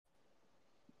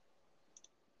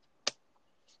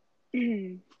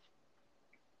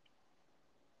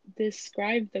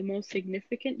Describe the most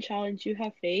significant challenge you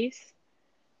have faced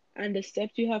and the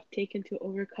steps you have taken to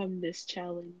overcome this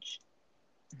challenge.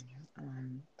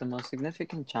 The most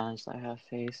significant challenge I have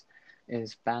faced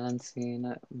is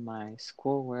balancing my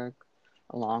schoolwork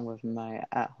along with my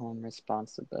at-home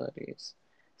responsibilities.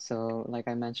 So, like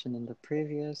I mentioned in the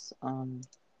previous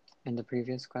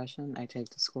question, I take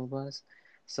the school bus.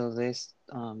 So this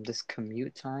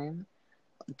commute time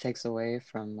takes away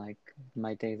from like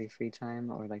my daily free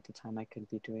time or like the time I could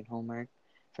be doing homework.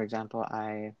 For example,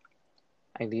 I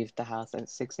leave the house at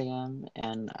 6 a.m.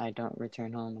 and I don't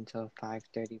return home until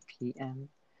 5:30 p.m.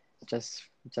 just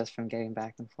from getting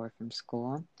back and forth from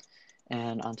school.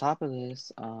 And on top of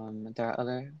this, there are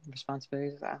other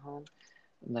responsibilities at home.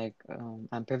 Like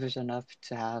I'm privileged enough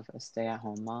to have a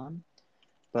stay-at-home mom,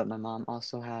 but my mom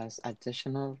also has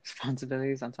additional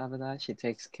responsibilities on top of that. She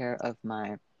takes care of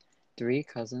my three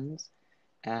cousins,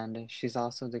 and she's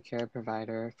also the care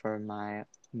provider for my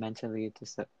mentally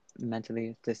dis-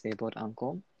 mentally disabled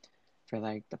uncle for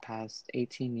like the past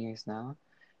 18 years now.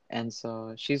 And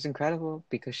so she's incredible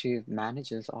because she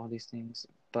manages all these things,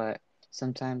 but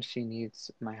sometimes she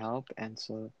needs my help, and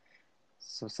so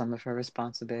some of her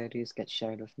responsibilities get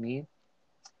shared with me.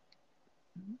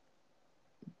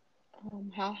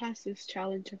 How has this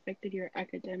challenge affected your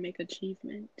academic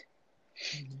achievement?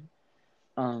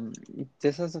 Um,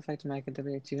 this has affected my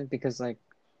academic achievement because like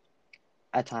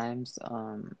at times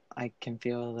I can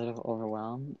feel a little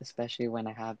overwhelmed, especially when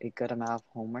I have a good amount of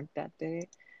homework that day.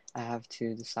 I have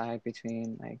to decide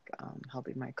between like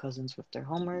helping my cousins with their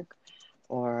homework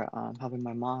or helping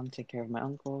my mom take care of my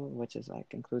uncle, which is like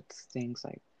includes things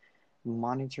like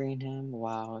monitoring him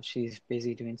while she's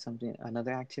busy doing something,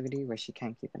 another activity where she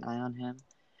can't keep an eye on him,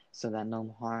 so that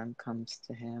no harm comes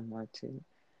to him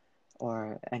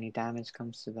or any damage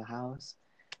comes to the house.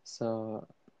 So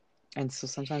so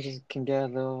sometimes it can get a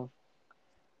little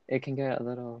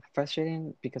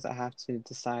frustrating because I have to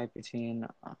decide between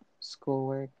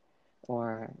schoolwork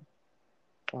or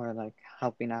like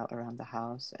helping out around the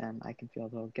house, and I can feel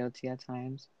a little guilty at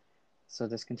times. So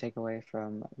this can take away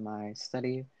from my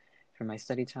study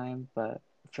time, but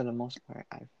for the most part,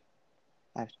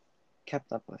 I've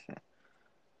kept up with it.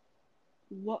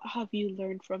 What have you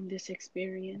learned from this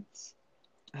experience?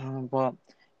 Well,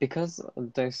 because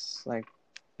there's like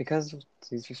because of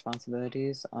these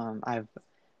responsibilities, I've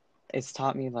it's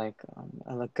taught me like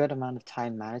a good amount of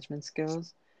time management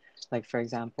skills. Like for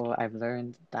example, I've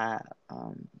learned that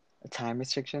time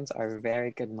restrictions are a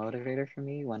very good motivator for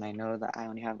me. When I know that I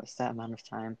only have a set amount of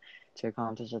time to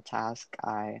accomplish a task,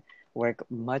 I work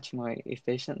much more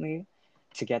efficiently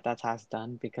to get that task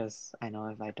done because I know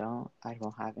if I don't, I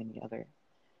won't have any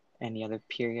other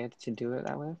period to do it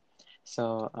that with.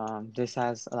 So this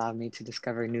has allowed me to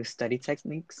discover new study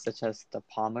techniques such as the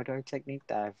Pomodoro technique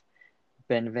that I've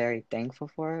been very thankful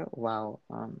for while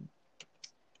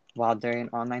during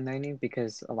online learning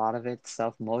because a lot of it's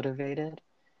self-motivated,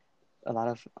 a lot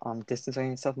of distance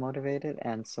learning is self-motivated,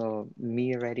 and so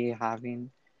me already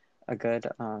having a good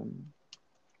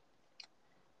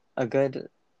a good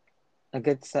a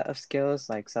good set of skills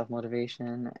like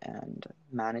self-motivation and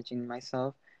managing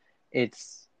myself,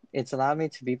 it's allowed me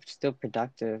to be still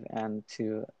productive and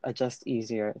to adjust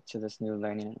easier to this new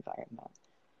learning environment.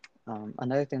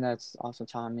 Another thing that's also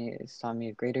taught me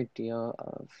a greater deal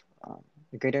of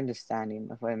a greater understanding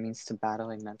of what it means to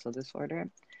battle a mental disorder.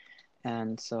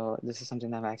 And so this is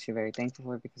something that I'm actually very thankful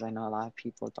for because I know a lot of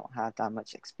people don't have that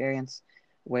much experience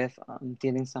with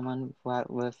dealing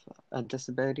with a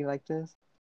disability like this.